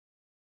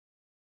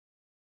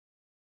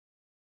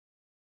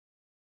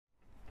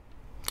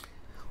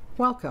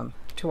Welcome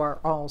to our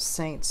All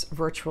Saints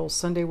virtual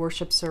Sunday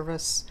worship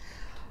service.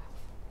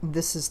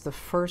 This is the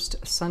first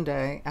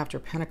Sunday after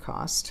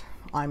Pentecost.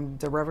 I'm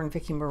the Reverend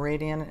Vicki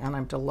Moradian, and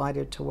I'm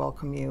delighted to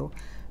welcome you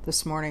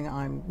this morning.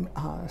 I'm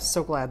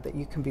so glad that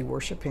you can be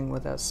worshiping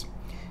with us.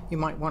 You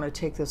might want to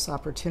take this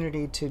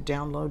opportunity to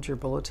download your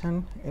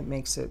bulletin. It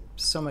makes it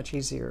so much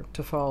easier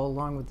to follow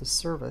along with the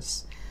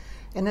service.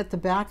 And at the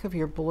back of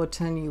your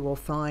bulletin, you will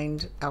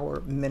find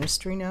our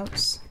ministry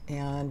notes.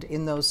 And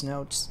in those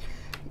notes,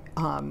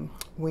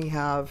 we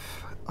have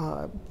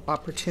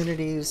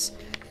opportunities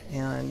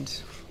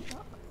and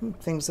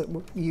things that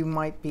you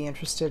might be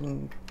interested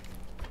in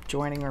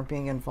joining or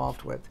being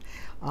involved with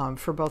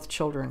for both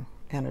children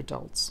and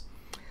adults.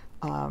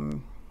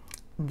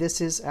 This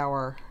is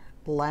our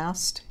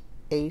last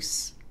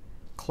ACE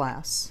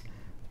class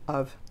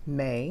of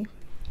May,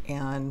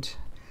 and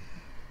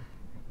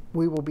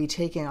we will be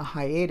taking a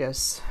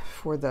hiatus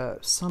for the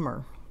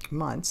summer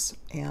months,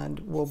 and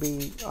we'll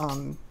be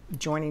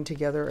joining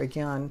together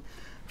again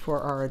for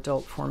our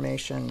adult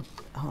formation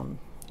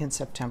in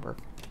September.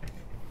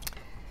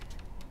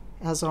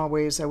 As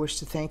always, I wish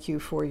to thank you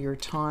for your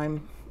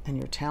time and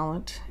your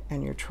talent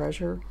and your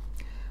treasure.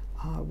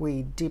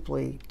 We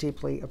deeply,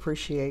 deeply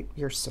appreciate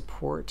your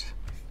support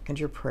and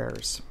your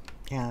prayers,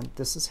 and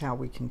this is how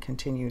we can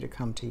continue to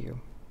come to you.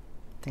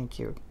 Thank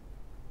you.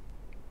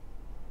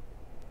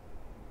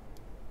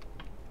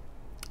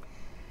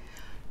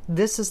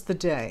 This is the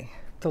day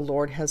the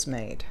Lord has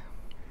made.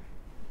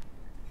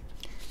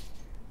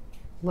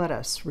 Let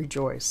us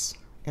rejoice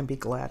and be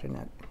glad in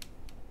it.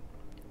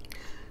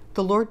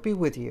 The Lord be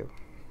with you,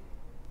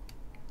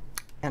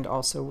 and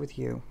also with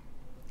you.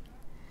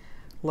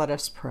 Let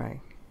us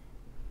pray.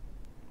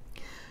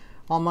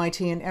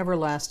 Almighty and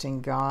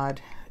everlasting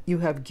God, you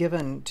have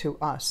given to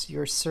us,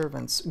 your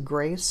servants,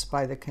 grace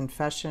by the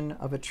confession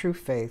of a true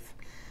faith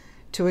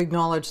to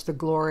acknowledge the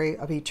glory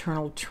of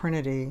eternal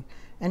Trinity,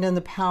 and in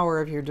the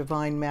power of your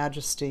divine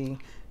majesty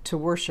to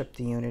worship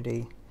the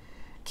unity.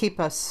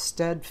 Keep us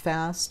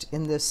steadfast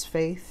in this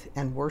faith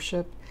and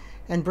worship,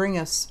 and bring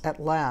us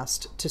at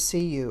last to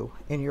see you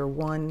in your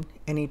one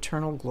and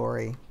eternal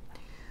glory.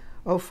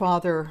 O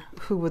Father,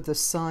 who with the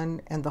Son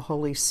and the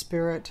Holy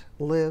Spirit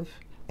live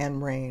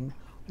and reign,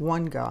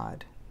 one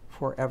God,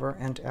 forever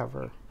and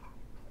ever.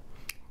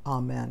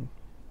 Amen.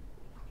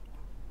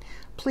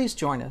 Please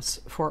join us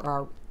for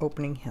our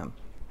opening hymn.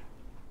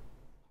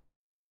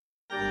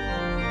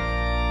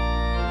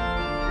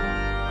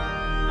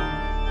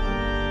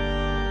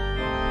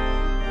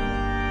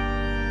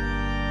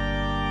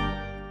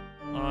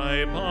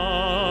 I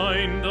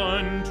bind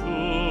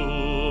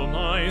unto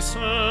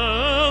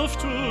myself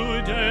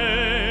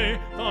today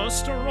the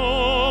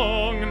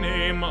strong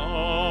name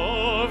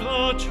of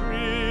the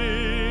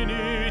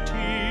Trinity,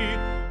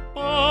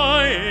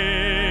 by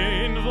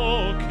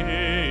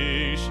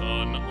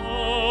invocation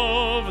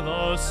of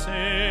the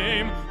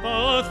same,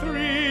 the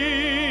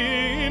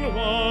three in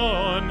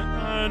one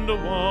and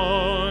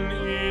one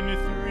in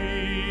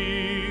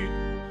three.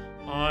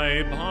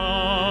 I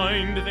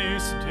bind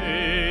this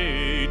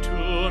day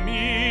to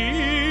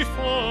me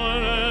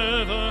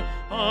forever,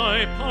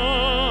 by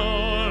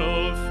power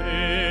of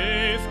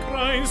faith,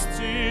 Christ's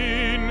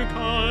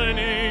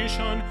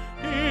incarnation,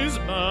 his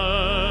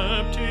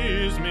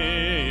baptism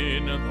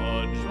in the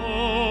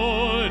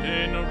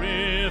Jordan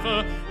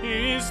River,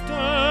 his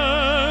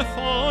death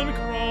on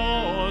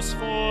cross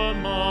for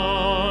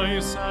my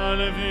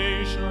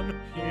salvation,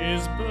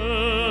 his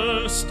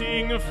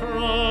bursting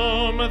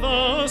from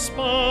the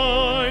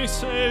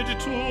spiced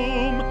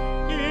tomb,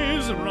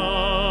 his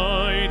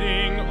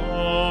riding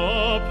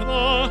up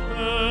the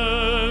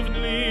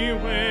heavenly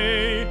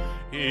way,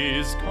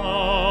 his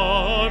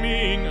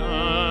coming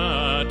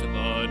at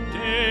the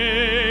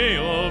day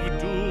of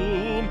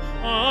doom.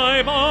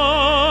 I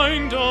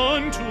bind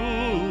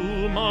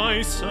unto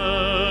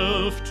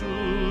myself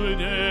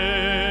today.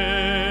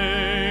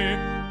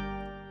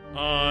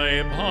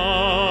 I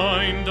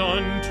bind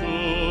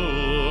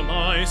unto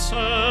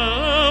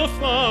myself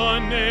the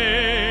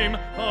name,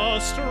 the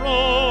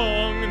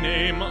strong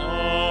name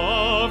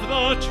of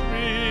the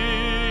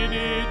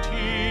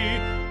Trinity,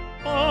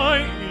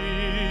 by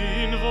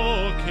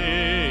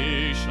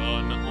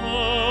invocation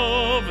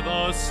of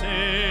the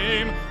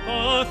same,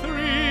 the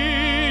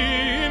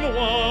three in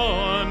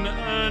one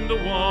and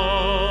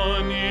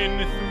one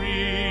in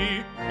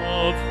three,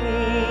 of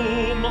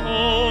whom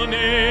all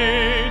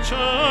nature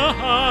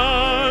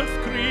hath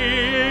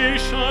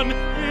creation,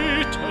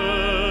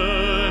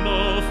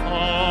 eternal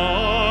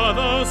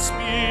Father,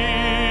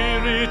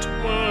 Spirit,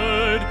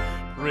 Word.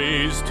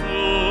 Praise to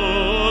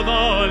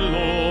the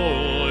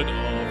Lord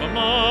of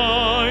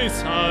my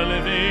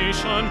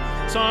salvation.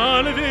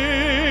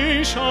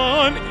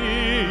 Salvation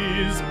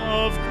is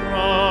of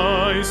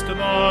Christ the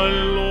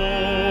Lord.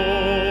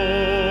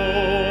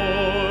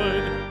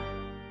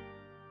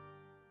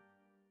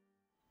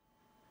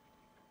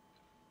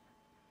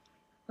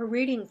 A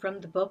reading from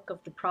the book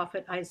of the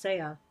prophet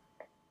Isaiah.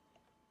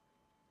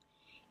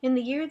 In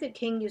the year that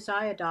King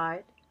Uzziah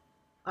died,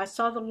 I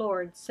saw the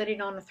Lord sitting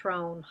on a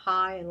throne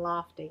high and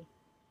lofty,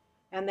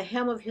 and the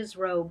hem of his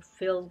robe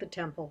filled the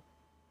temple.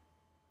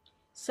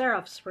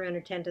 Seraphs were in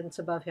attendance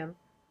above him.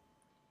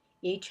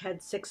 Each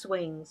had 6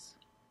 wings.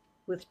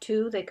 With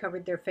 2 they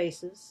covered their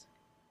faces,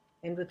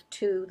 and with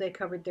 2 they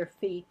covered their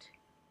feet,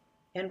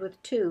 and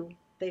with 2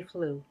 they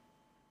flew.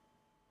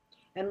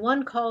 And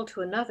one called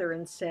to another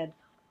and said,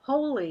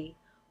 "Holy,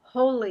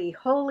 holy,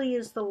 holy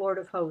is the Lord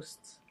of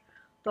hosts.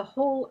 The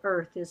whole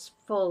earth is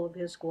full of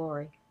his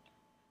glory."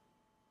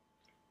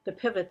 The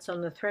pivots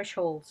on the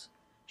thresholds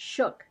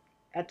shook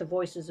at the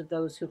voices of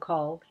those who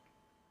called,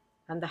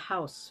 and the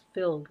house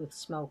filled with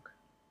smoke.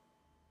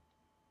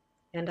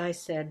 And I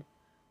said,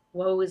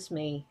 "Woe is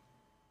me!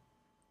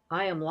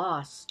 I am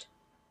lost,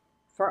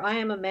 for I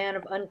am a man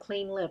of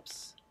unclean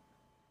lips,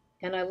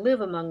 and I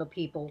live among a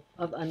people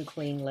of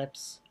unclean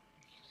lips.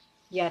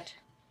 Yet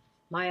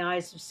my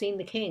eyes have seen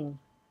the King,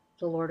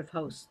 the Lord of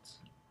hosts."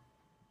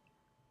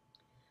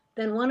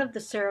 Then one of the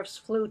seraphs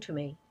flew to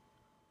me,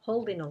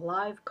 holding a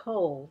live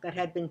coal that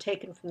had been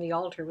taken from the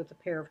altar with a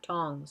pair of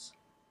tongs.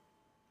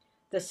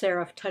 The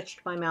seraph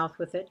touched my mouth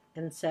with it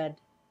and said,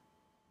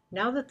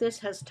 "Now that this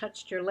has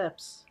touched your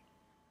lips,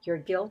 your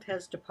guilt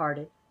has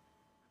departed,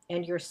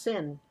 and your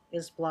sin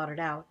is blotted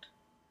out."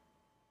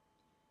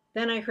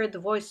 Then I heard the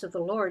voice of the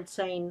Lord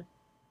saying,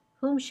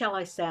 "Whom shall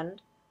I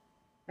send,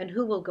 and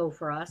who will go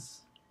for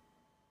us?"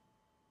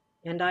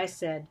 And I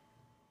said,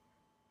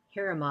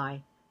 "Here am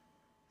I,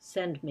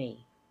 send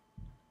me."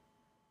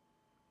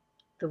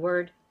 The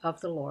word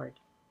of the Lord.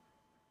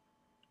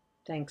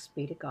 Thanks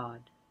be to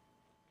God.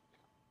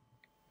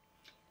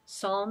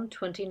 Psalm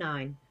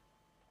 29.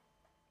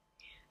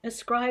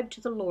 Ascribe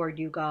to the Lord,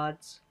 you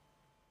gods.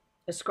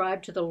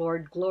 Ascribe to the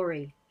Lord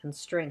glory and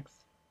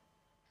strength.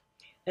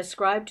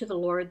 Ascribe to the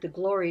Lord the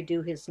glory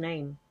due his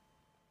name.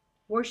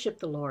 Worship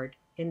the Lord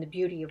in the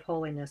beauty of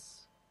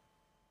holiness.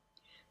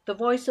 The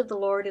voice of the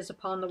Lord is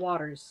upon the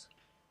waters.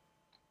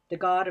 The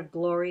God of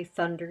glory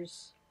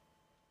thunders.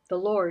 The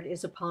Lord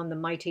is upon the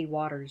mighty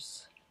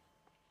waters.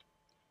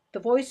 The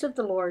voice of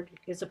the Lord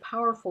is a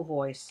powerful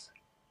voice.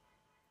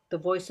 The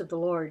voice of the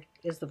Lord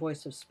is the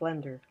voice of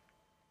splendor.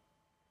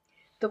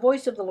 The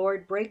voice of the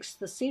Lord breaks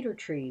the cedar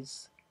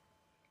trees.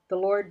 The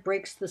Lord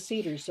breaks the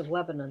cedars of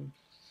Lebanon.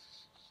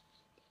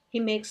 He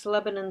makes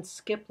Lebanon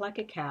skip like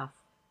a calf,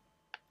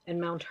 and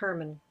Mount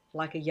Hermon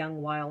like a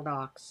young wild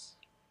ox.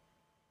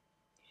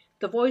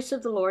 The voice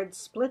of the Lord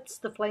splits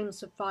the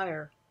flames of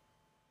fire.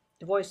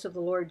 The voice of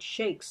the Lord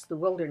shakes the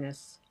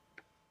wilderness.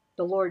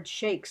 The Lord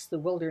shakes the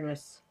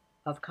wilderness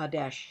of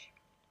Kadesh.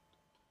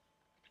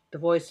 The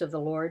voice of the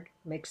Lord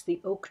makes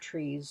the oak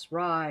trees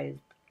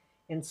writhe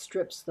and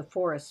strips the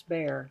forest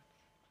bare.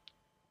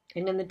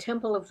 And in the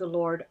temple of the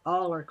Lord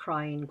all are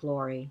crying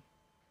glory.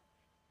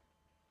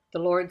 The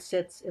Lord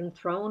sits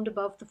enthroned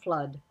above the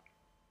flood.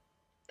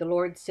 The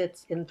Lord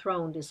sits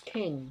enthroned as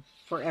King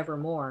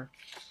forevermore.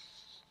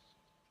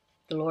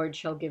 The Lord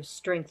shall give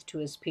strength to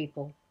his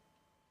people.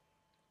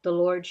 The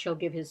Lord shall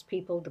give his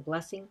people the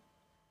blessing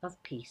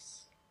of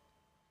peace.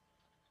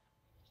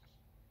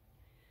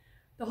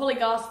 The Holy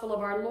Gospel of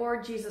our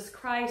Lord Jesus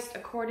Christ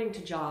according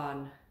to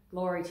John.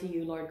 Glory to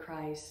you, Lord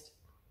Christ.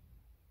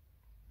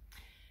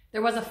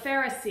 There was a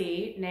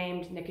Pharisee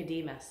named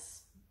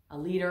Nicodemus, a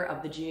leader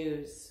of the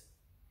Jews.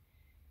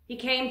 He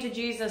came to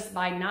Jesus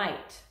by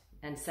night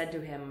and said to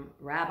him,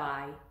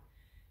 "Rabbi,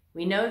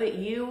 we know that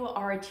you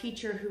are a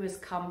teacher who has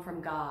come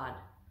from God,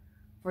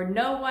 for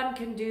no one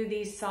can do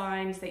these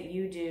signs that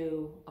you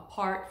do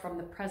apart from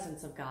the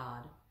presence of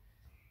God."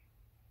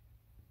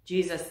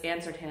 Jesus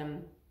answered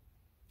him,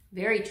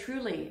 "Very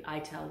truly, I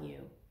tell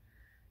you,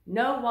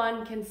 no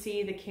one can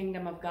see the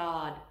kingdom of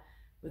God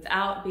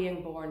without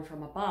being born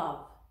from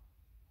above."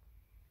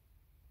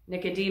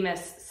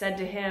 Nicodemus said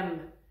to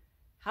him,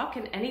 "How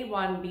can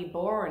anyone be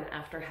born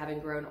after having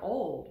grown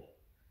old?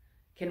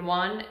 Can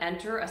one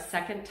enter a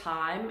second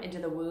time into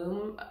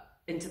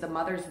the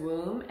mother's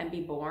womb and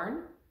be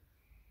born?"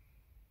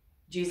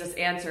 Jesus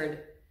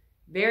answered,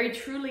 "Very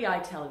truly, I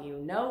tell you,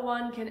 no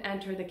one can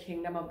enter the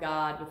kingdom of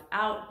God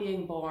without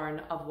being born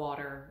of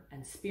water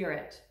and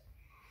spirit.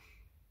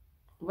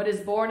 What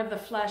is born of the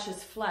flesh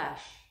is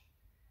flesh,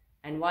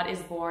 and what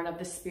is born of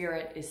the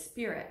Spirit is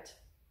spirit.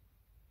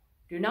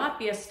 Do not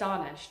be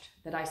astonished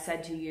that I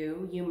said to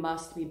you, you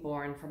must be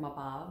born from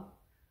above.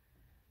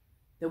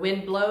 The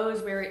wind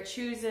blows where it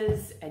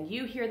chooses, and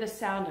you hear the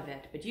sound of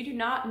it, but you do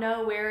not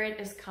know where it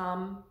has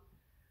come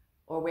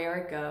or where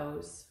it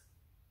goes.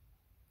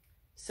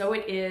 So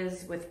it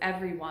is with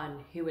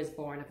everyone who is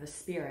born of the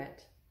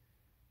Spirit."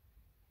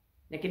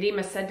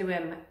 Nicodemus said to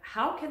him,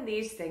 "How can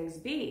these things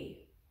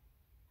be?"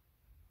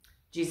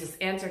 Jesus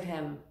answered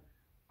him,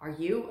 "Are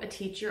you a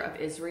teacher of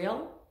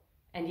Israel,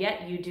 and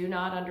yet you do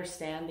not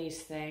understand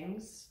these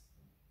things?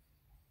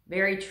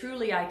 Very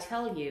truly, I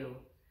tell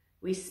you,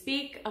 we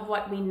speak of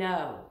what we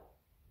know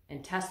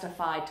and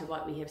testify to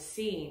what we have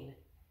seen,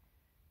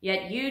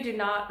 yet you do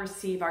not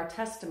receive our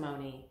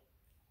testimony.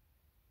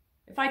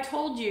 If I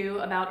told you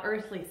about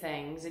earthly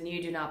things and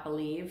you do not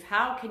believe,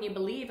 how can you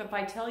believe if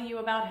I tell you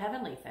about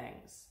heavenly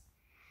things?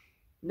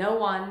 No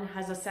one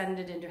has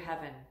ascended into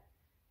heaven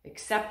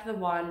except the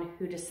one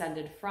who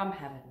descended from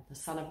heaven, the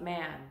Son of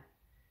Man.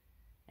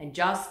 And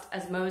just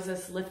as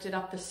Moses lifted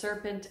up the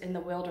serpent in the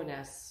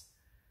wilderness,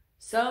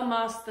 so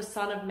must the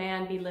Son of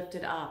Man be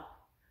lifted up,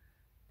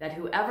 that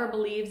whoever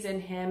believes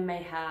in him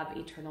may have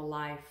eternal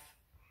life.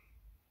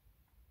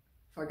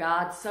 For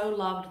God so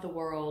loved the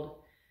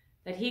world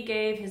that he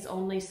gave his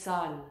only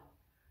Son,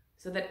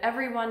 so that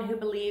everyone who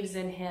believes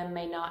in him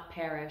may not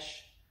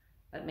perish,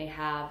 but may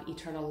have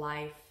eternal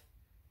life.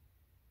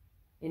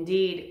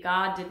 Indeed,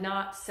 God did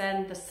not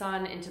send the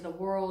Son into the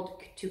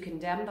world to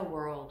condemn the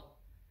world,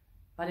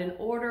 but in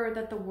order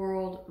that the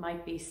world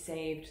might be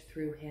saved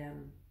through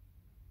him.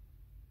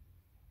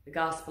 The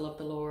Gospel of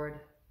the Lord.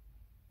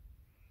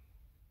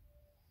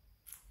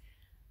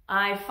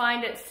 I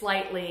find it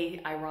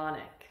slightly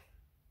ironic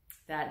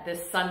that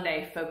this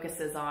Sunday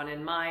focuses on,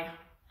 in my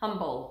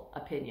humble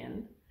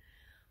opinion,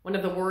 one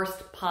of the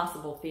worst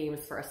possible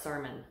themes for a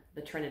sermon,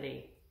 the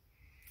Trinity.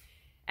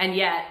 And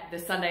yet,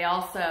 this Sunday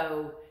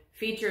also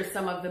features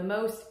some of the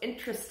most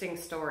interesting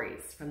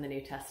stories from the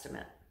New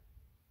Testament.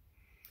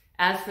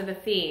 As for the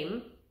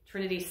theme,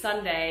 Trinity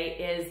Sunday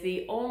is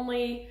the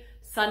only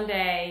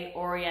Sunday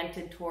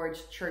oriented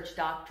towards church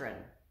doctrine.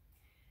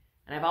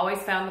 And I've always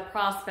found the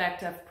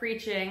prospect of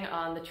preaching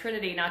on the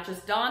Trinity not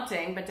just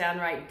daunting, but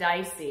downright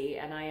dicey,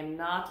 and I am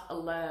not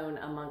alone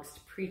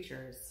amongst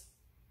preachers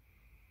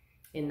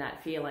in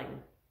that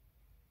feeling.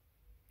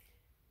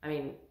 I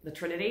mean, the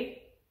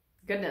Trinity?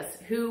 Goodness,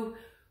 who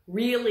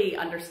really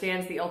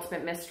understands the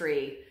ultimate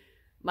mystery,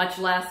 much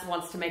less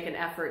wants to make an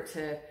effort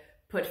to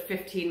put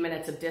 15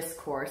 minutes of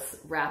discourse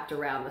wrapped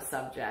around the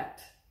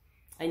subject?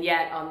 And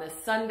yet, on this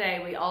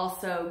Sunday, we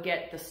also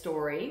get the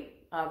story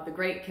of the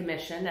Great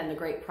Commission and the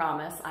Great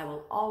Promise, I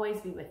will always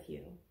be with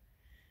you,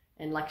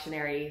 in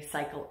Lectionary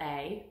Cycle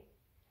A.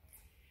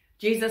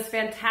 Jesus'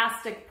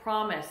 fantastic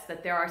promise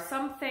that there are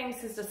some things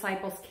his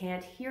disciples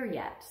can't hear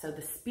yet, so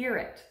the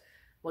Spirit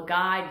will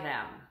guide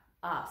them,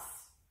 us,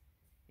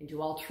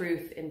 into all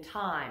truth in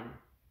time,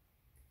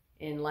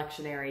 in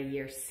Lectionary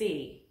Year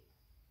C.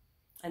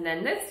 And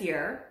then this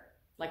year,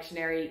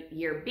 Lectionary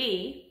Year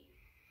B,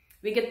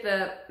 we get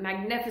the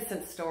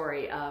magnificent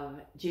story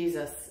of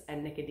Jesus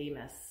and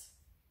Nicodemus.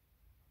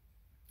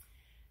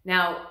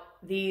 Now,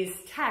 these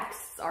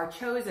texts are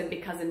chosen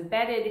because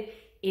embedded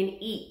in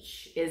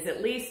each is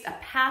at least a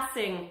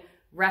passing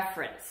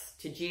reference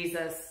to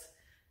Jesus,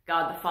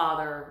 God the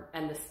Father,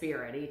 and the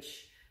Spirit,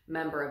 each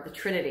member of the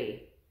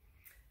Trinity.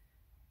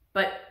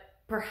 But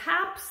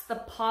perhaps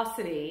the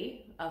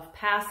paucity of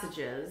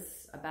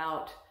passages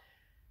about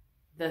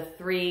the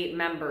three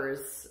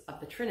members of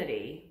the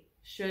Trinity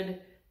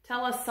should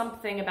tell us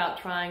something about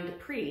trying to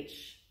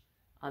preach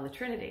on the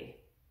Trinity.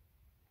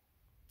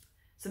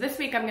 So this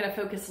week I'm going to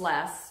focus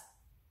less,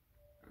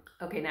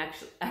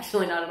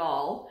 actually not at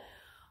all,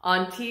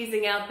 on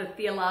teasing out the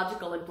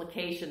theological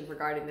implications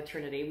regarding the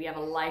Trinity. We have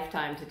a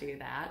lifetime to do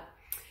that.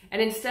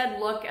 And instead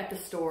look at the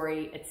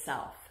story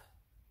itself.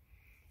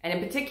 And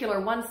in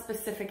particular, one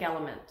specific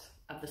element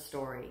of the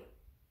story.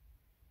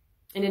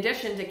 In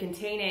addition to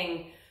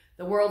containing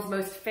the world's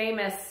most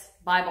famous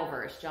Bible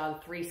verse, John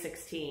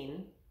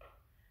 3:16,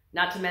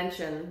 not to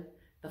mention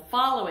the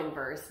following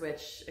verse,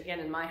 which, again,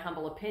 in my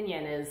humble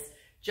opinion, is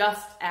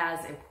just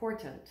as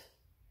important.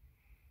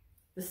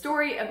 The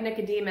story of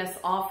Nicodemus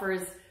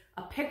offers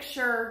a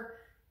picture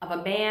of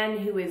a man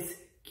who is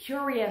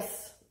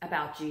curious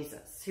about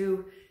Jesus,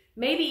 who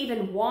maybe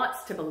even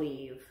wants to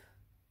believe,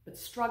 but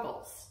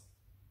struggles.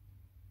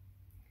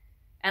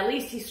 At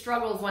least he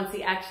struggles once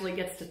he actually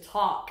gets to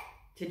talk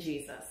to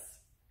Jesus.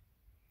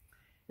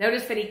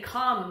 Notice that he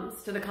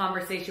comes to the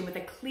conversation with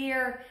a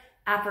clear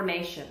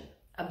affirmation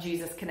of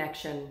Jesus'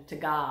 connection to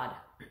God.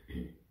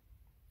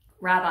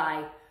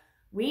 Rabbi,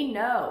 we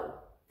know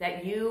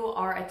that you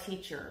are a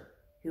teacher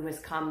who has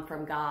come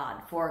from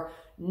God, for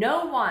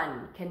no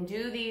one can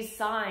do these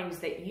signs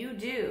that you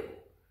do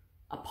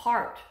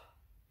apart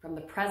from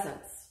the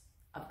presence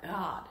of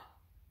God.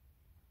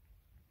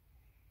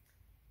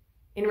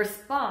 In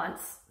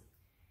response,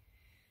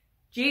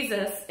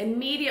 Jesus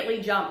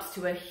immediately jumps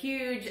to a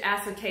huge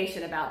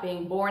assertion about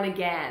being born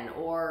again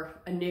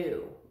or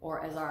anew,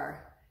 or as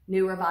our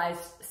New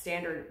Revised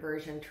Standard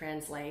Version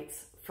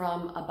translates,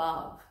 from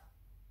above.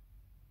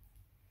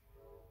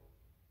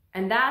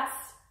 And that's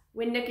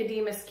when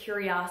Nicodemus'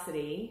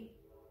 curiosity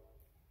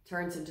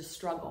turns into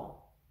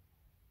struggle.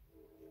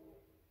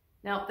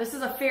 Now, this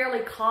is a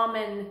fairly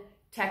common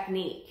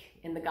technique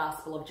in the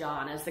Gospel of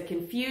John, as the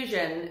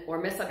confusion or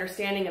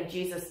misunderstanding of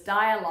Jesus'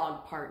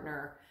 dialogue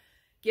partner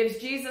gives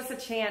Jesus a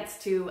chance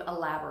to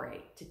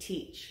elaborate, to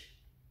teach.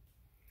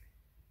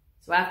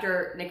 So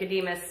after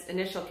Nicodemus'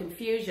 initial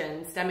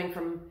confusion stemming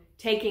from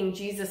taking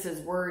Jesus'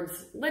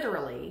 words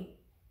literally,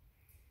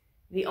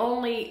 the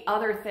only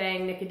other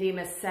thing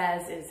Nicodemus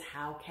says is,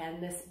 "How can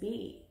this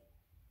be?"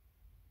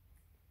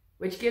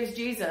 Which gives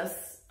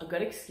Jesus a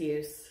good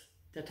excuse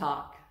to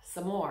talk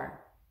some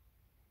more.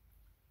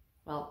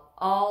 Well,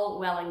 all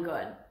well and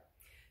good.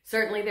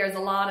 Certainly there's a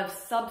lot of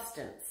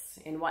substance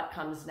in what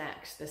comes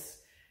next.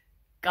 This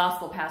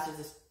gospel passage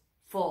is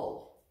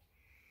full.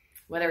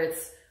 Whether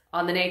it's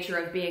on the nature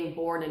of being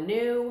born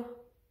anew,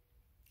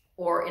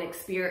 or in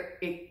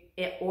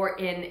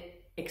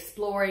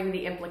exploring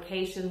the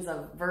implications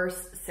of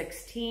verse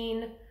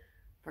 16,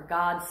 for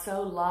God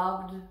so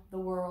loved the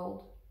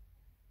world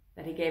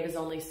that he gave his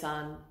only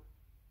Son,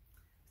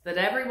 so that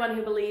everyone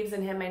who believes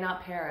in him may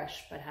not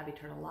perish, but have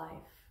eternal life.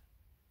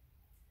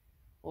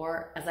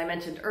 Or, as I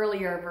mentioned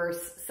earlier,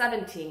 verse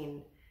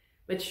 17,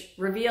 which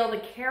reveal the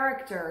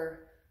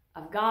character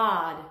of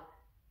God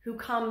who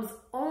comes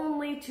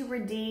only to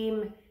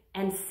redeem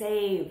and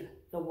save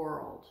the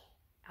world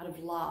out of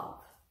love,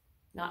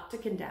 not to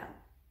condemn.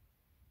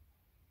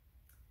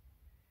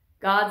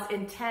 God's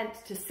intent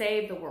to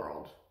save the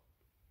world,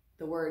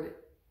 the word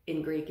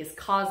in Greek is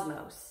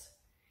cosmos,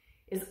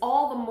 is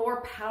all the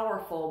more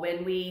powerful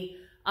when we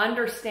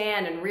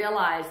understand and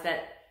realize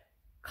that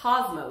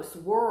cosmos,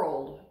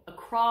 world,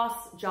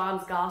 across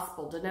John's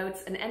gospel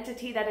denotes an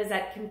entity that is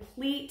at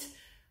complete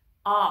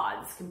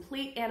odds,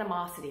 complete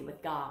animosity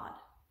with God.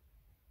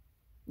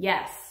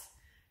 Yes,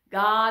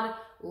 God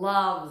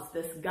loves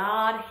this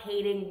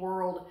God-hating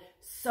world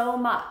so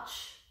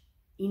much,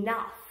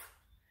 enough,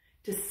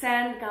 to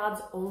send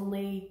God's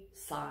only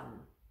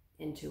Son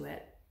into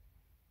it.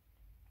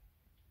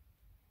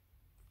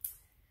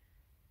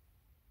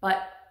 But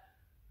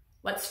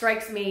what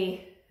strikes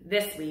me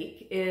this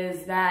week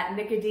is that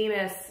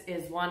Nicodemus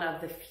is one of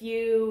the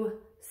few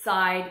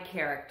side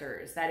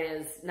characters, that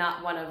is,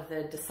 not one of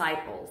the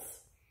disciples,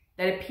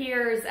 that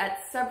appears at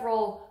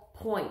several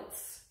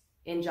points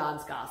in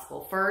John's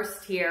gospel.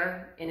 First,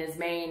 here in his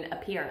main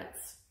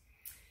appearance.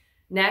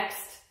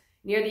 Next,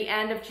 near the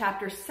end of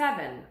chapter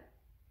 7,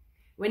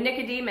 when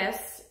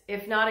Nicodemus,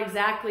 if not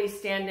exactly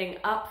standing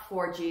up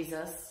for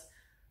Jesus,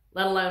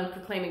 let alone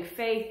proclaiming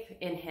faith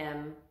in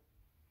him,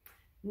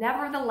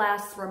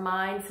 nevertheless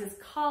reminds his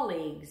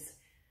colleagues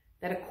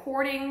that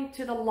according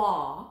to the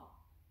law,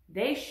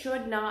 they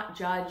should not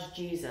judge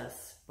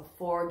Jesus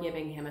before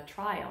giving him a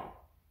trial.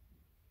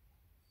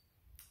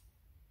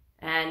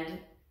 And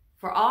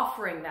for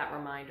offering that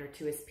reminder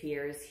to his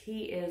peers,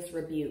 he is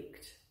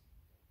rebuked.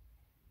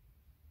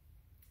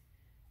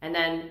 And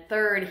then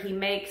third, he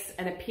makes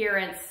an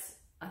appearance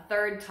a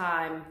third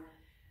time,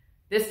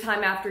 this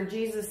time after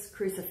Jesus'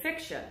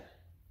 crucifixion,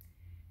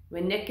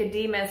 when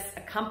Nicodemus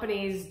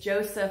accompanies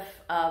Joseph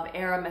of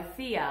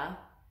Arimathea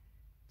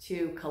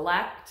to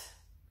collect,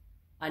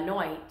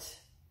 anoint,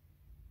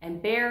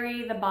 and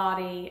bury the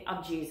body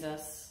of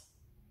Jesus,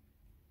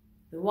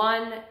 the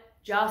one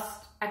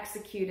just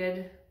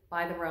executed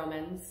by the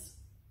Romans.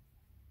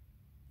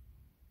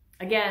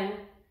 Again,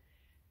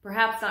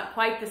 perhaps not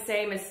quite the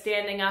same as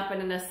standing up in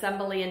an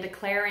assembly and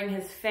declaring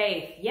his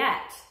faith,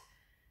 yet,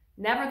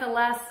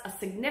 nevertheless, a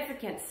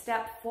significant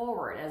step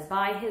forward, as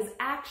by his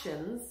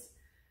actions,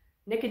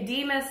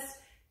 Nicodemus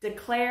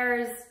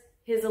declares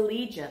his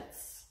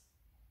allegiance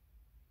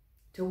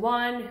to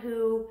one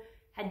who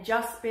had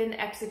just been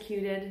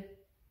executed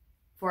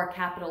for a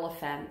capital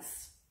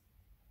offense.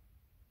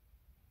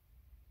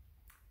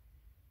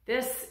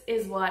 This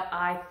is what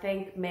I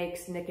think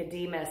makes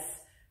Nicodemus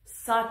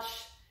such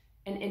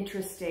an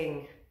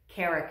interesting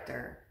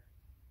character.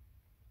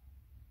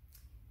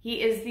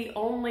 He is the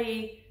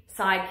only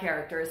side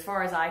character, as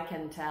far as I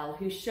can tell,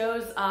 who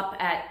shows up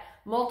at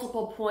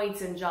multiple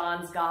points in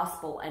John's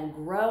gospel and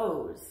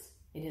grows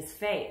in his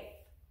faith.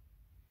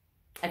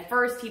 At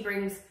first, he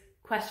brings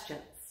questions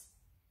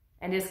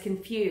and is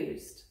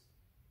confused.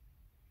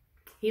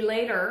 He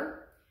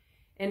later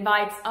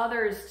invites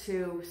others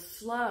to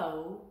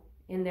slow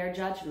in their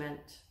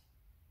judgment.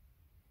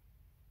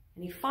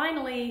 And he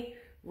finally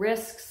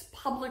risks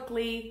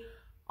publicly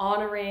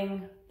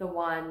honoring the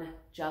one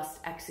just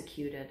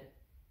executed.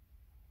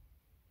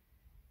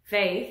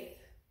 Faith,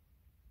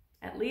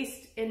 at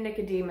least in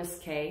Nicodemus'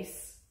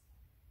 case,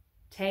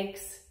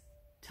 takes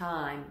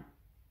time.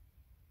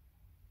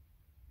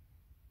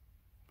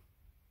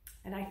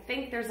 And I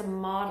think there's a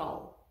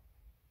model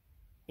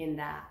in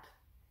that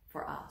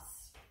for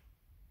us.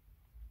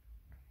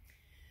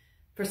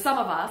 For some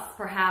of us,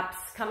 perhaps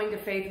coming to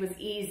faith was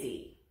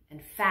easy and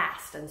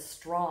fast and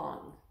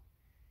strong,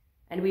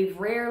 and we've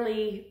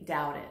rarely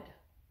doubted.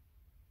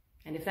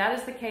 And if that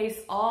is the case,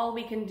 all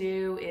we can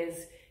do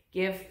is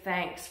give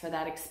thanks for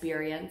that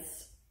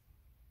experience.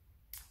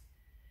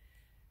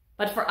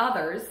 But for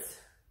others,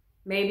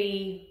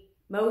 maybe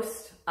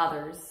most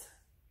others,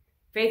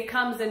 faith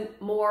comes in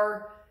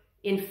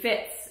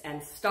fits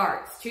and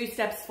starts, 2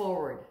 steps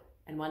forward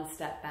and 1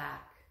 step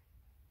back.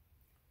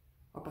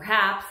 Or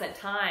perhaps at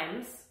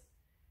times,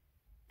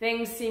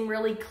 things seem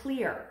really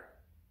clear.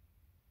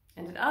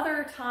 And at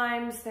other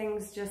times,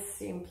 things just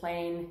seem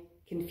plain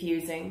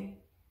confusing.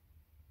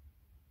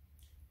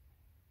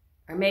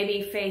 Or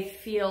maybe faith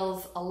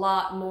feels a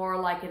lot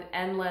more like an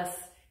endless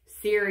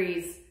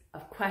series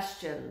of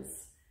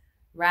questions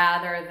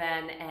rather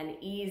than an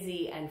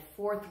easy and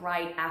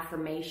forthright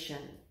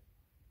affirmation.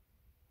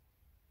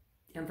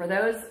 And for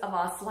those of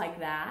us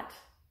like that,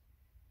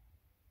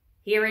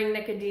 hearing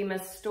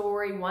Nicodemus'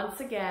 story once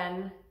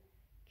again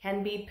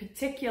can be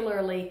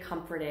particularly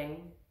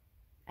comforting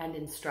and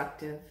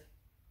instructive.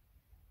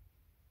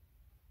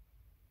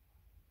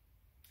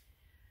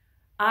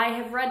 I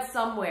have read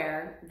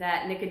somewhere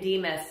that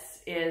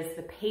Nicodemus is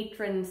the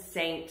patron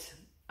saint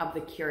of the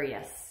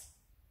curious.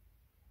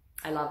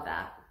 I love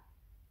that.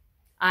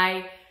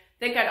 I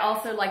think I'd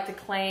also like to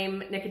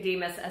claim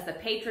Nicodemus as the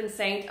patron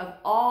saint of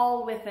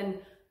all with an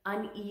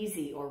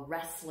uneasy or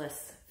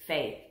restless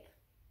faith.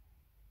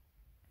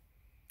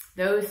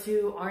 Those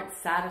who aren't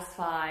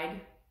satisfied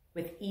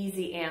with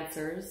easy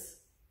answers.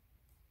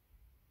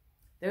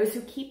 Those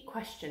who keep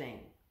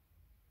questioning.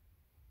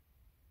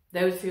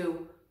 Those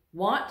who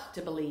want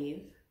to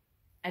believe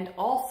and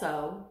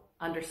also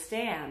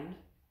understand,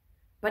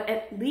 but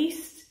at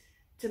least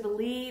to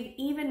believe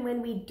even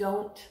when we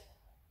don't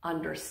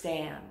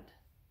understand.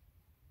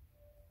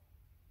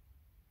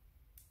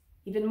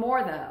 Even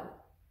more though,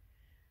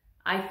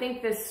 I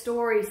think this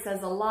story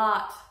says a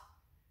lot,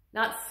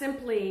 not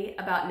simply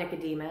about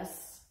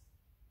Nicodemus,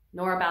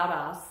 nor about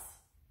us,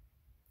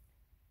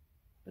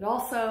 but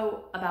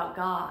also about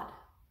God.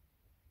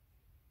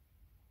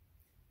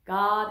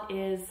 God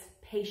is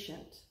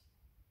patient.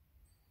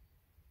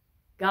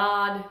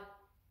 God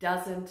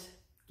doesn't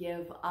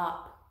give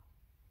up.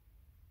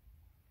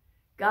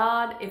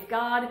 If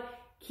God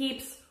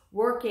keeps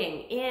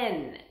working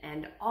in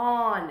and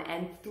on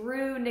and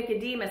through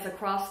Nicodemus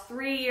across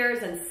 3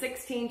 years and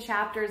 16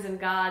 chapters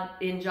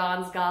in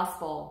John's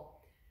gospel,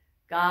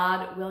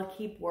 God will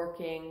keep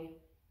working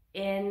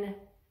in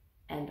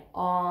and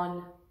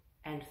on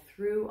and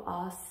through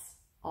us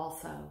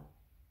also,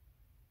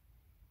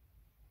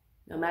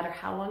 no matter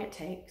how long it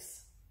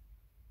takes.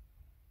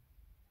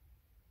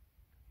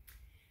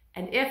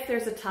 And if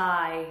there's a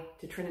tie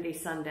to Trinity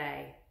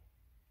Sunday,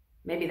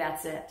 maybe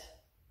that's it.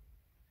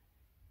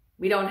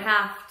 We don't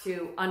have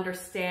to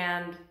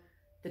understand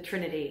the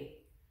Trinity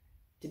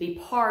to be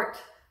part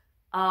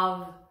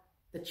of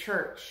the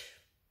church,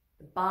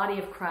 the body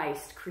of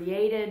Christ,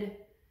 created,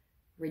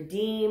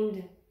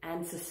 redeemed,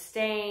 and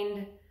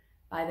sustained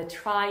by the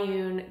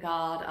triune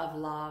God of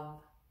love.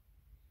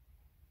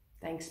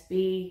 Thanks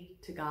be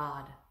to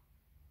God.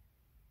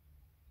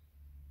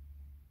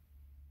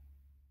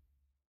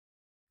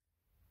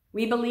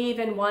 We believe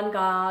in one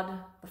God,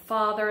 the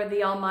Father,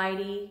 the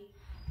Almighty,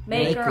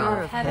 maker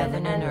of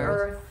heaven and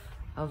earth,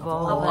 of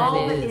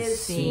all that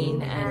is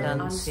seen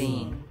and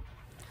unseen.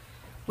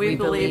 We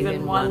believe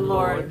in one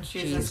Lord,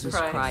 Jesus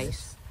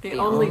Christ, the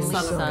only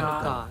Son of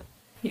God,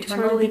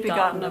 eternally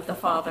begotten of the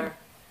Father,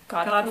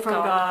 God from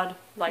God,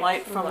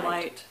 light from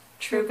light,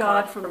 true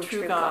God from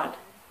true God,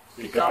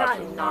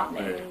 begotten, not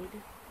made,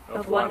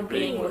 of one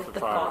being with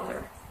the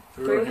Father.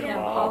 Through him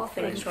all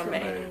things were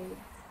made.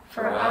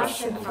 For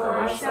us and for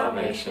our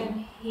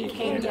salvation, he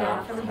came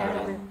down from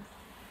heaven.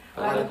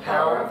 By the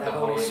power of the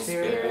Holy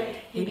Spirit,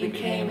 he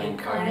became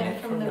incarnate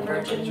from the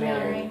Virgin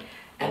Mary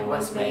and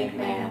was made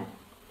man.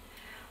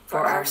 For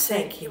our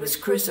sake, he was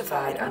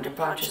crucified under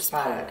Pontius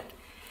Pilate.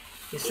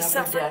 He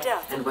suffered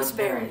death and was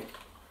buried.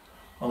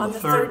 On the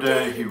third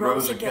day, he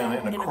rose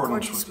again in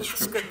accordance with the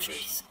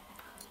Scriptures.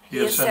 He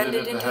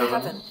ascended into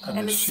heaven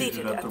and is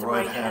seated at the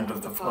right hand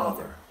of the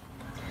Father.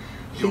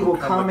 He will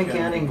come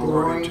again in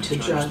glory to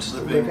judge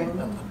the living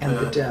and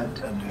the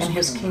dead, and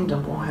his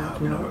kingdom will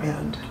have no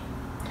end.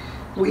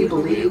 We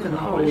believe in the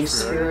Holy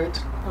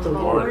Spirit, the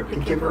Lord, the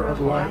giver of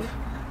life,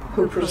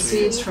 who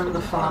proceeds from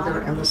the Father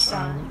and the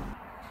Son.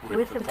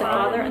 With the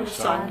Father and the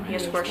Son, he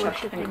is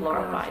worshipped and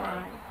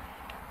glorified.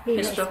 He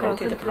has spoken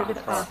through the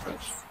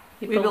prophets.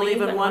 We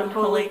believe in one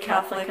holy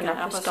Catholic and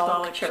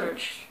Apostolic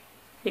Church.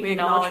 We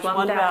acknowledge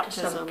one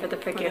baptism for the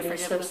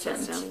forgiveness of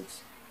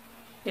sins.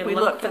 We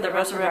look for the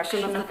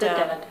resurrection of the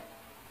dead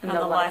and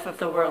the life of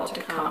the world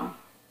to come.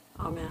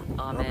 Amen.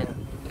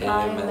 Amen.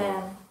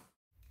 Amen.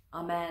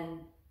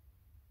 Amen.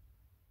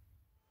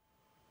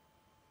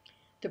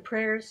 The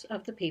prayers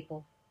of the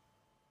people.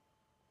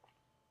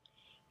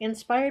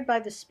 Inspired by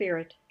the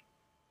Spirit,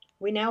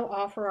 we now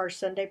offer our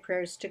Sunday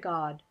prayers to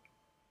God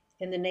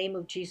in the name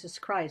of Jesus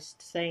Christ,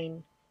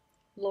 saying,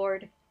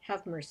 Lord,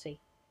 have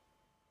mercy.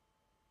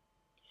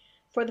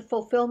 For the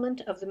fulfillment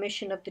of the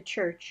mission of the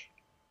Church,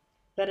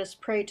 let us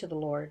pray to the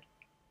Lord.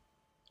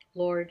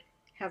 Lord,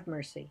 have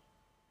mercy.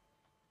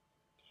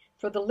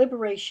 For the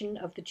liberation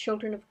of the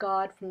children of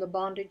God from the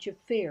bondage of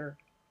fear,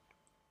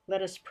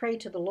 let us pray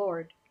to the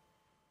Lord.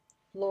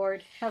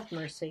 Lord, have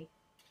mercy.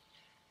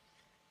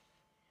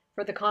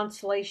 For the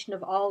consolation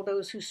of all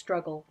those who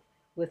struggle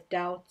with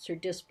doubts or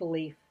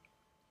disbelief,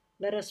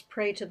 let us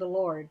pray to the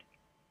Lord.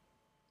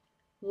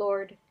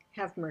 Lord,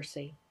 have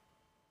mercy.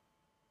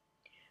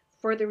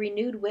 For the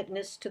renewed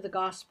witness to the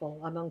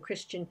gospel among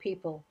Christian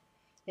people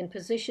in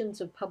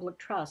positions of public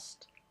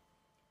trust,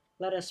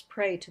 let us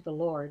pray to the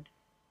Lord.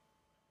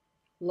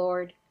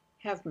 Lord,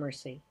 have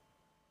mercy.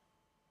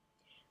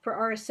 For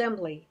our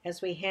assembly, as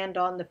we hand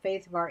on the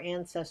faith of our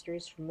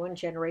ancestors from one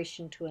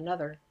generation to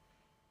another,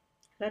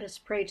 let us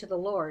pray to the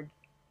Lord.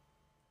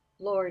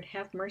 Lord,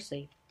 have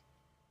mercy.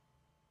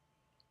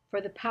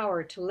 For the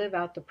power to live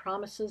out the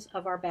promises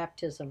of our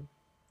baptism,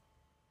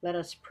 let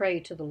us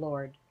pray to the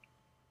Lord.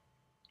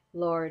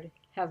 Lord,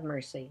 have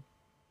mercy.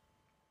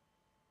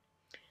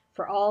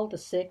 For all the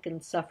sick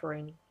and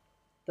suffering,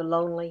 the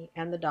lonely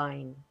and the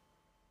dying,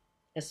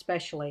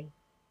 especially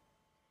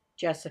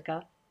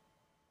Jessica,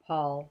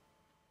 Paul,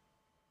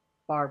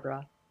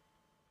 Barbara,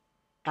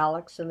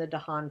 Alex and the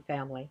DeHaan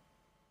family,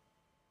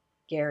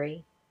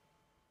 Gary,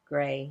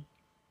 Gray,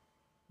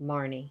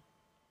 Marnie,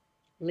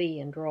 Lee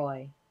and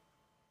Roy,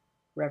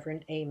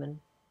 Reverend Amon,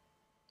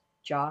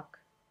 Jock,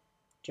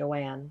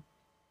 Joanne,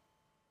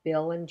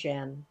 Bill and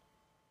Jen,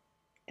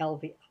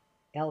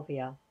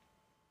 Elvia,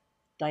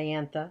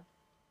 Diantha,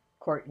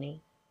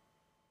 Courtney,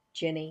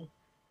 Ginny,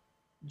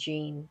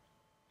 Jean,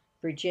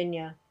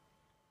 Virginia,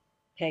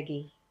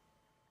 Peggy,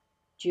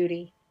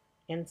 Judy,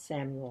 and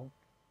Samuel.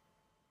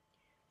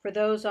 For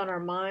those on our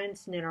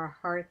minds and in our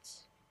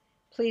hearts,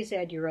 please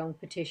add your own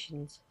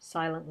petitions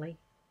silently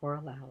or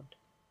aloud.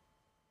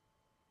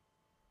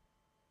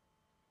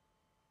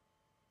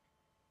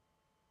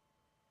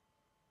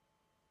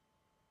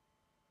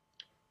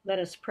 Let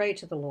us pray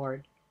to the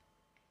Lord.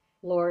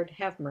 Lord,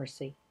 have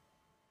mercy.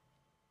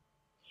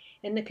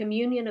 In the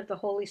communion of the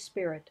Holy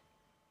Spirit,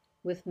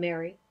 with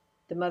Mary,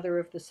 the Mother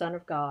of the Son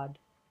of God,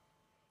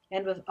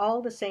 and with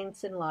all the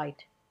saints in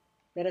light,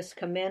 let us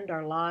commend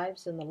our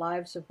lives and the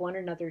lives of one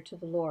another to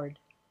the Lord.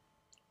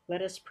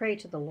 Let us pray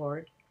to the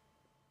Lord.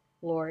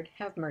 Lord,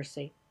 have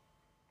mercy.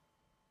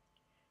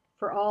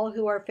 For all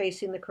who are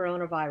facing the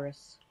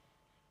coronavirus,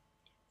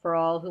 for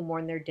all who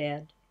mourn their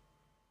dead,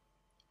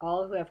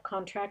 all who have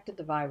contracted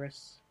the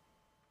virus,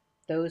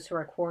 those who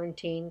are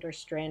quarantined or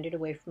stranded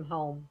away from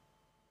home,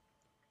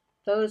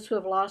 those who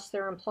have lost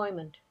their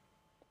employment,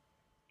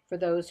 for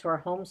those who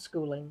are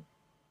homeschooling,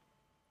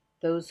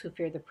 those who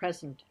fear the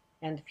present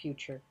and the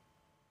future.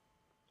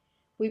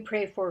 We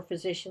pray for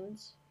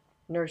physicians,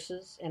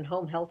 nurses, and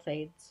home health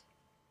aides,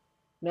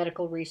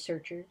 medical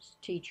researchers,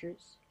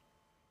 teachers,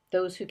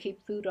 those who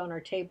keep food on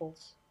our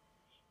tables,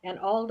 and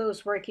all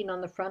those working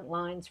on the front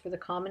lines for the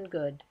common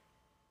good.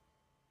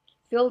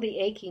 Fill the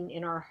aching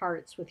in our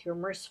hearts with your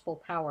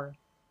merciful power.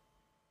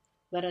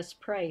 Let us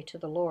pray to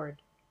the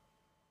Lord.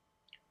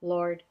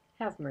 Lord,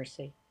 have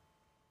mercy.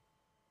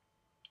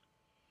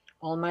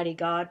 Almighty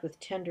God, with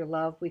tender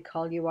love, we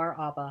call you our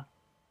Abba.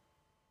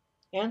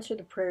 Answer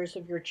the prayers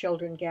of your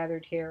children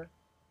gathered here,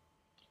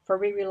 for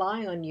we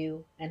rely on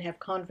you and have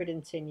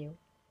confidence in you.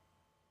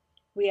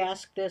 We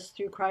ask this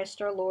through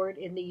Christ our Lord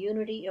in the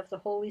unity of the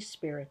Holy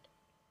Spirit,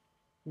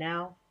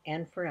 now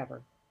and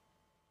forever.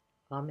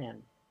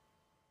 Amen.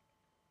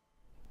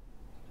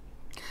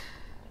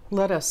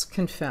 Let us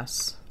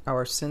confess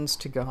our sins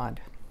to God.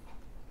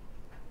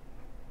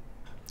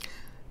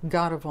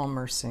 God of all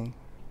mercy,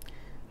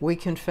 we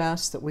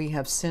confess that we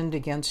have sinned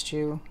against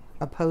you,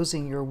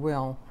 opposing your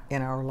will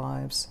in our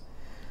lives.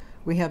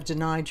 We have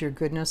denied your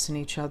goodness in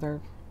each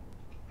other,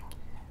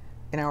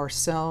 in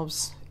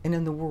ourselves, and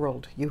in the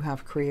world you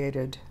have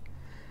created.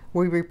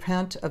 We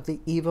repent of the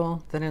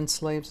evil that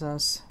enslaves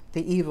us,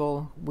 the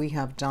evil we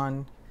have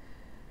done,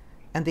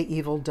 and the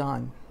evil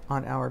done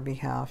on our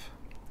behalf.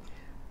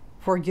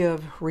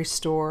 Forgive,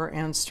 restore,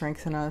 and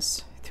strengthen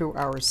us through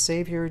our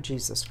Savior,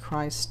 Jesus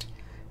Christ,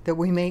 that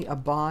we may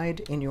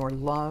abide in your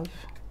love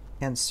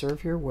and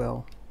serve your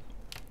will.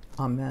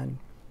 Amen.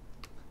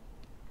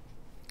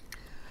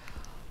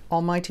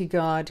 Almighty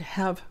God,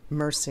 have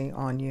mercy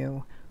on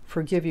you,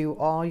 forgive you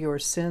all your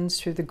sins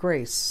through the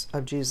grace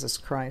of Jesus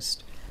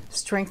Christ,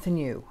 strengthen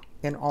you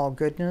in all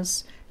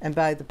goodness, and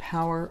by the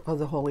power of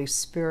the Holy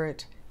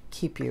Spirit,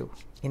 keep you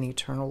in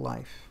eternal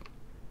life.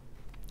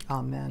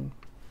 Amen.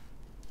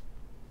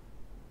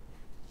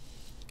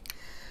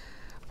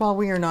 While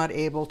we are not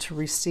able to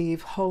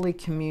receive Holy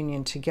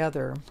Communion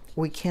together,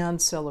 we can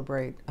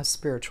celebrate a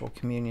spiritual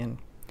communion.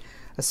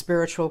 A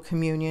spiritual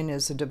communion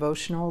is a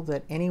devotional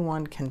that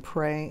anyone can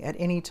pray at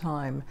any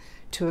time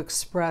to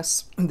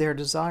express their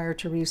desire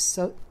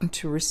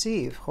to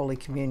receive Holy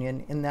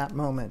Communion in that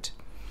moment,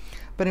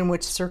 but in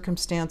which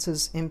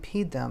circumstances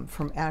impede them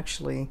from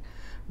actually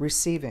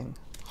receiving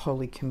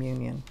Holy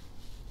Communion.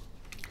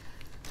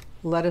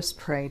 Let us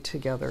pray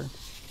together.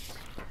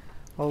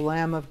 O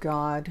Lamb of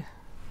God,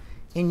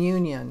 in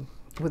union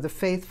with the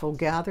faithful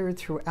gathered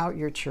throughout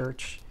your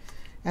church,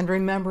 and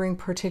remembering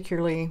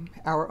particularly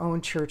our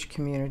own church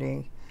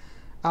community,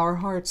 our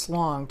hearts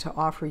long to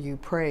offer you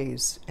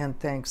praise and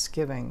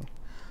thanksgiving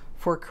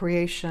for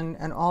creation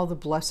and all the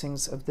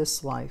blessings of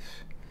this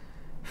life,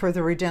 for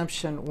the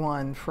redemption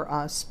won for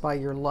us by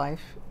your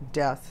life,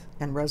 death,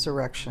 and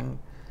resurrection,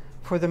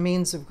 for the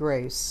means of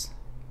grace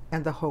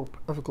and the hope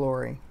of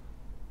glory,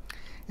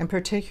 and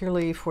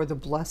particularly for the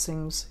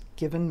blessings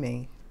given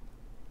me.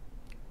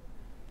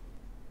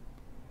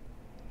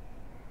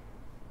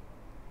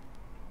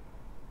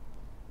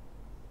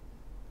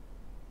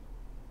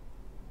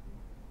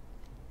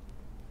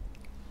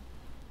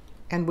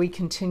 And we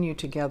continue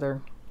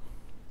together.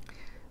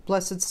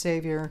 Blessed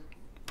Savior,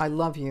 I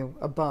love you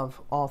above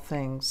all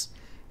things,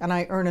 and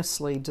I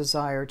earnestly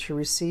desire to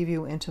receive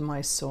you into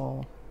my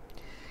soul.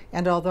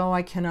 And although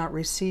I cannot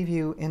receive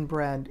you in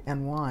bread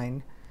and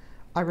wine,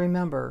 I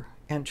remember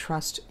and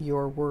trust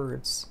your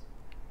words.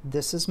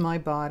 This is my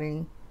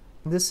body,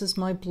 this is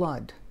my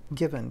blood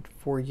given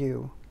for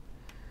you.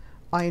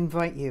 I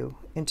invite you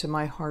into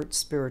my heart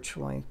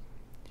spiritually.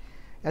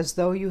 As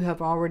though you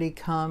have already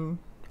come,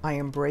 I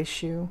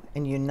embrace you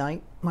and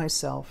unite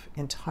myself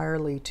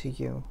entirely to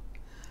you.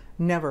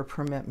 Never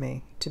permit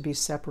me to be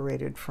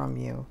separated from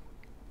you.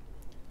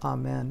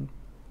 Amen.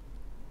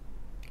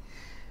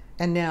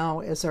 And now,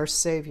 as our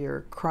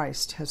Savior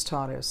Christ has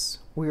taught us,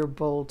 we are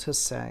bold to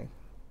say,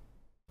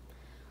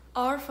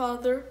 Our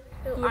Father,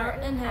 who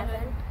art in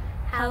heaven,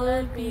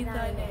 hallowed be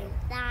thy name.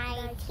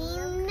 Thy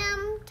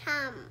kingdom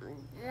come,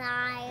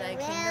 thy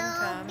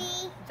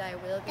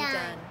will be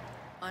done,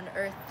 on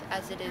earth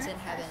as it is in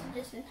heaven.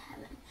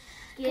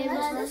 Give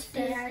us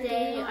this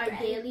day our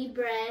daily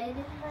bread,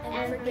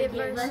 and forgive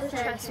us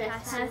our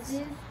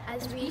trespasses,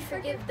 as we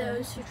forgive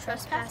those who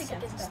trespass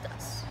against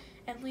us.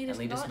 And lead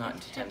us not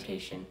into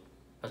temptation,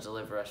 but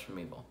deliver us from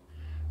evil.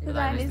 For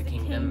thine is the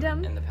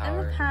kingdom, and the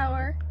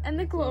power, and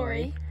the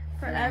glory,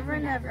 forever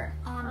and ever.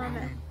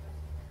 Amen.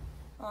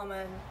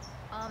 Amen.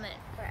 Amen.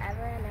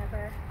 Forever and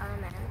ever.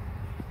 Amen.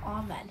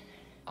 Amen.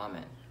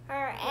 Amen.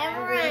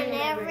 Forever and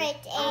ever.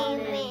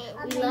 Amen.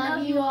 We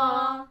love you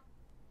all.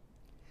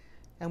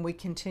 And we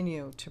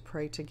continue to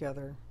pray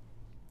together.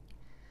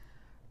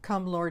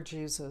 Come, Lord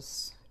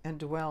Jesus, and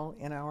dwell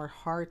in our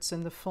hearts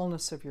in the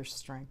fullness of your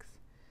strength.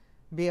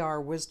 Be our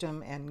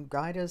wisdom and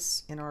guide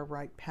us in our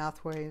right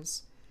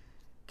pathways.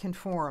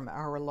 Conform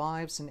our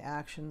lives and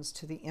actions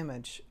to the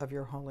image of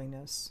your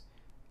holiness,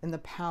 in the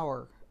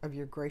power of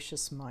your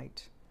gracious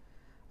might.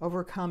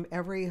 Overcome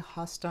every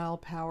hostile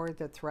power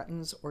that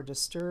threatens or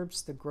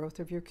disturbs the growth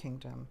of your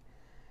kingdom,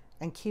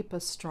 and keep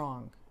us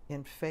strong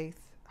in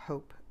faith,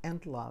 hope,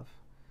 and love,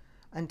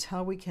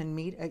 until we can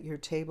meet at your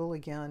table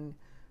again,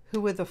 who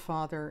with the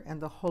Father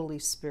and the Holy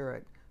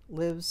Spirit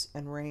lives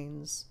and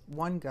reigns,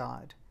 one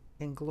God,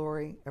 in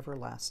glory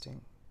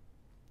everlasting.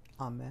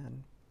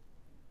 Amen.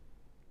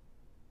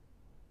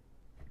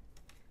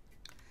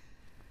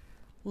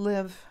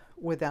 Live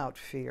without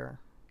fear.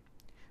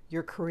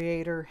 Your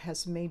Creator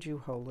has made you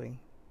holy,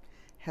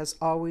 has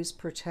always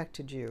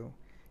protected you,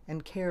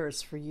 and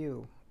cares for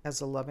you as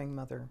a loving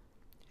mother.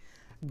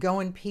 Go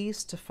in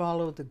peace to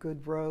follow the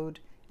good road,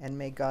 and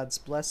may God's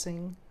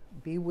blessing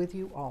be with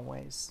you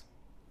always.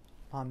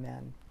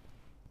 Amen.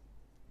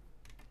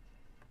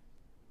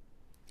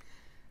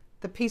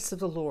 The peace of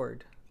the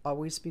Lord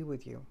always be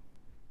with you,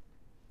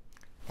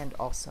 and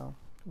also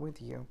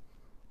with you.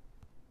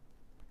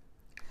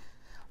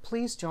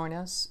 Please join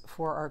us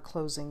for our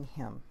closing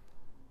hymn.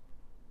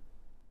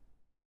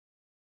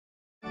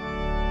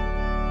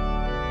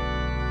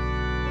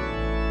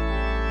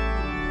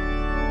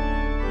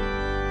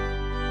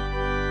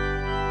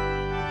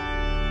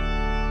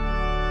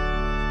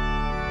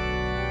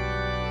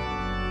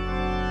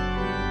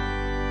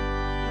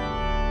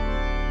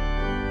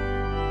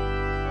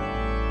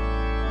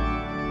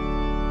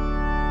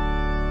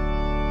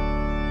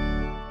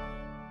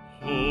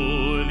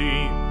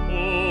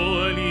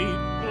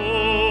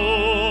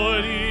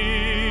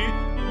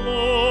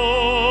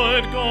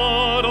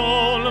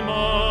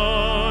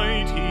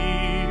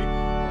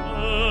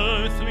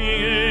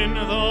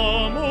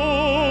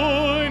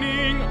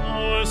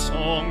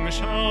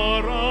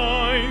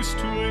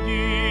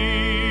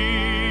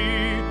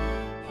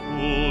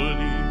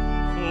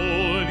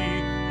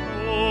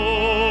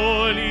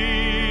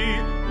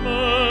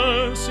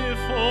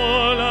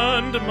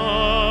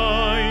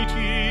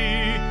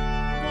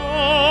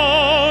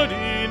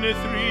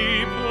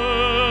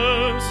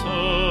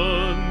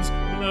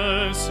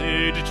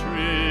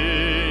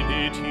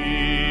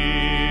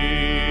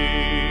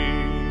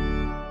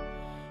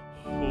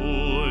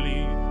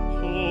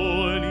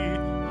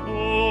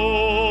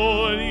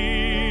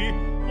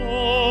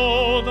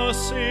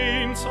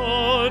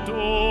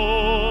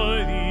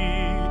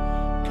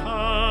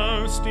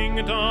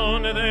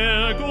 Down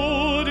their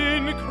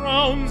golden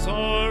crowns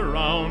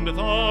around the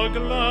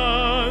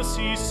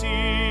glassy sea.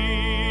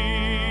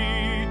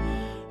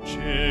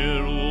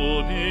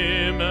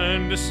 Cherubim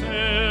and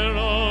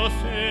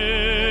seraphim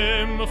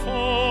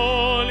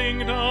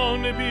falling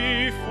down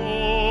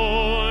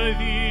before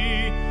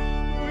thee,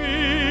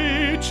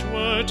 which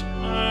wert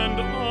and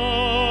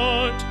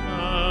art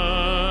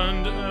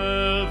and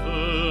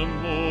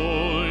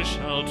evermore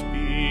shalt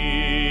be.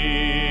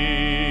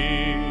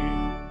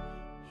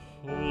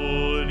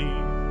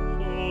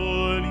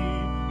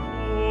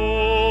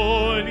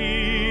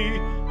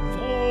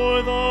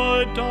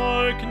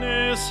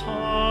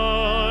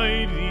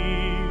 Hide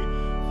thee,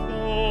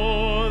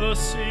 for the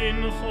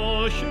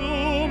sinful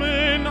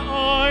human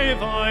eye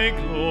thy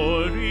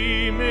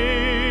glory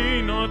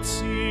may not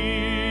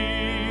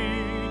see.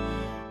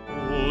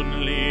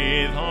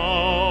 Only thou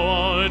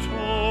art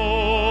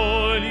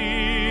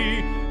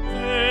holy,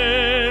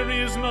 there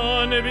is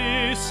none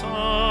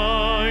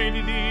beside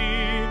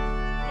thee,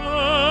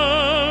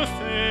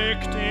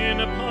 perfect in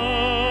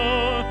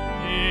power,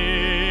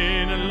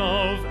 in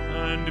love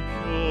and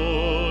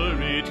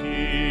purity.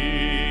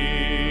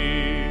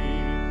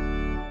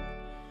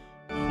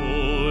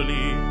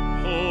 Holy,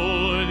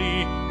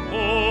 holy,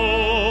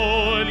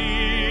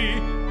 holy,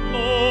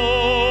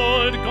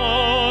 Lord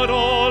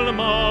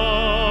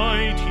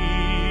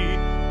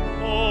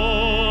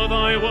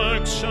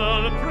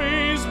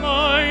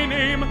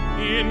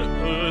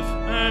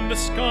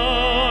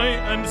sky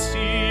and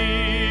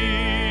sea.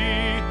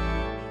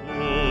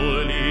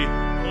 Holy,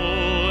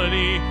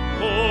 holy,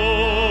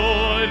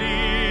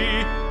 holy,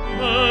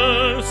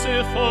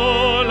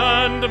 merciful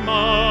and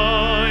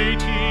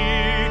mighty,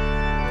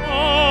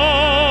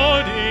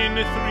 God in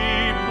three